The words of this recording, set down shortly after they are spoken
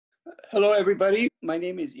Hello, everybody. My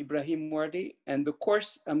name is Ibrahim Warde, and the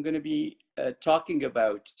course I'm going to be talking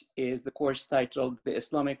about is the course titled The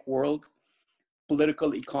Islamic World,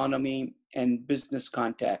 Political Economy, and Business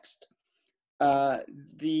Context.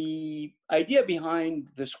 The idea behind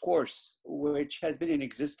this course, which has been in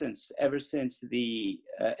existence ever since the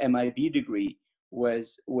MIB degree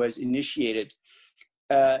was initiated,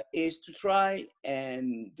 is to try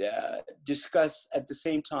and discuss at the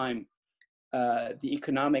same time the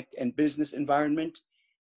economic and business environment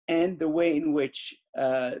and the way in which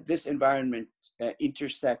this environment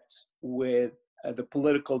intersects with the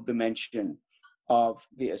political dimension of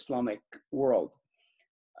the Islamic world.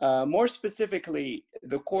 More specifically,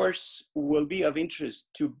 the course will be of interest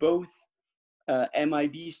to both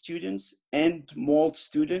MIB students and MALT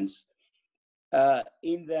students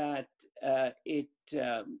in that it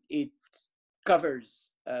covers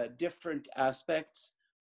different aspects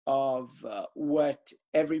of what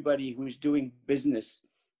everybody who's doing business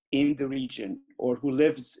in the region or who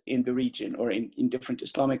lives in the region or in different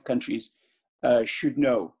Islamic countries should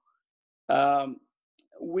know.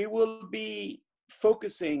 We will be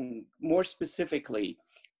focusing more specifically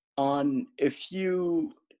on a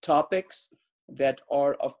few topics that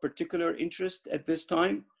are of particular interest at this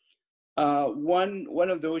time. One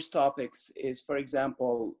of those topics is, for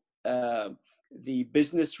example, the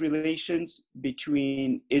business relations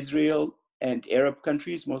between Israel and Arab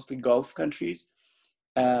countries, mostly Gulf countries,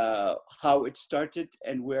 how it started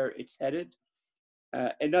and where it's headed.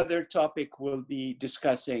 Another topic we'll be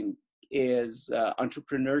discussing is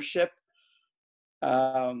entrepreneurship.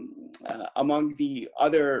 Among the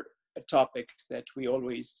other topics that we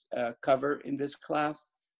always cover in this class,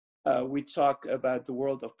 we talk about the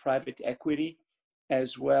world of private equity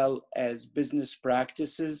as well as business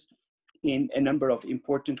practices in a number of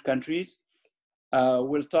important countries.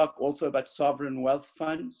 We'll talk also about sovereign wealth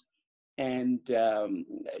funds and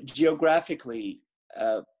geographically,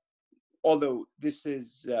 although this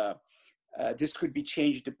could be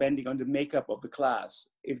changed depending on the makeup of the class.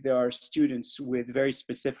 If there are students with very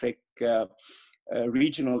specific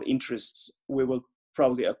regional interests, we will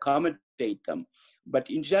probably accommodate them.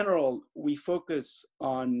 But in general, we focus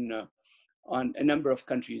on a number of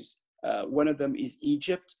countries. One of them is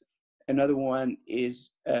Egypt. Another one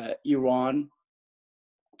is Iran.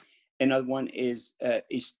 Another one is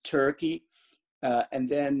Turkey. And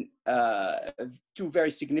then two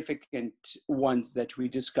very significant ones that we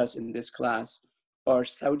discuss in this class are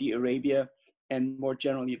Saudi Arabia and more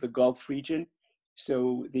generally the Gulf region.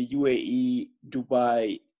 So the UAE,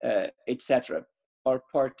 Dubai, etc. are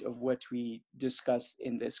part of what we discuss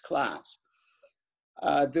in this class.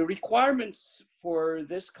 The requirements for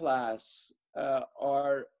this class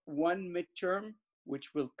are one midterm,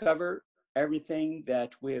 which will cover everything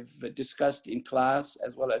that we've discussed in class,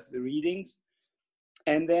 as well as the readings.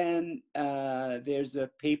 And then there's a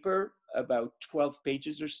paper, about 12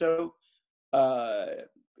 pages or so,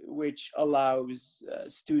 which allows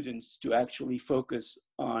students to actually focus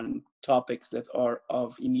on topics that are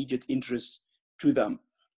of immediate interest to them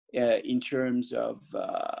in terms of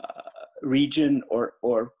region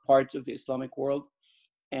or parts of the Islamic world,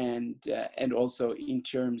 and also in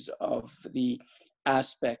terms of the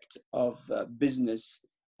aspect of business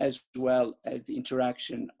as well as the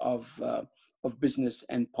interaction of business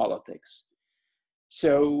and politics.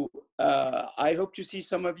 So I hope to see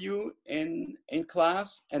some of you in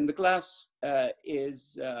class, and the class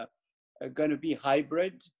is going to be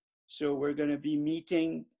hybrid. So we're going to be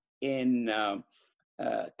meeting in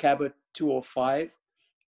Cabot 205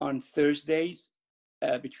 on Thursdays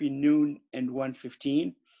between noon and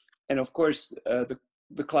 1:15. And of course,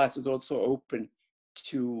 the class is also open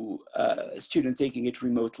to students taking it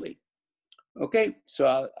remotely. Okay,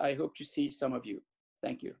 so I hope to see some of you.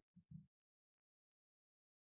 Thank you.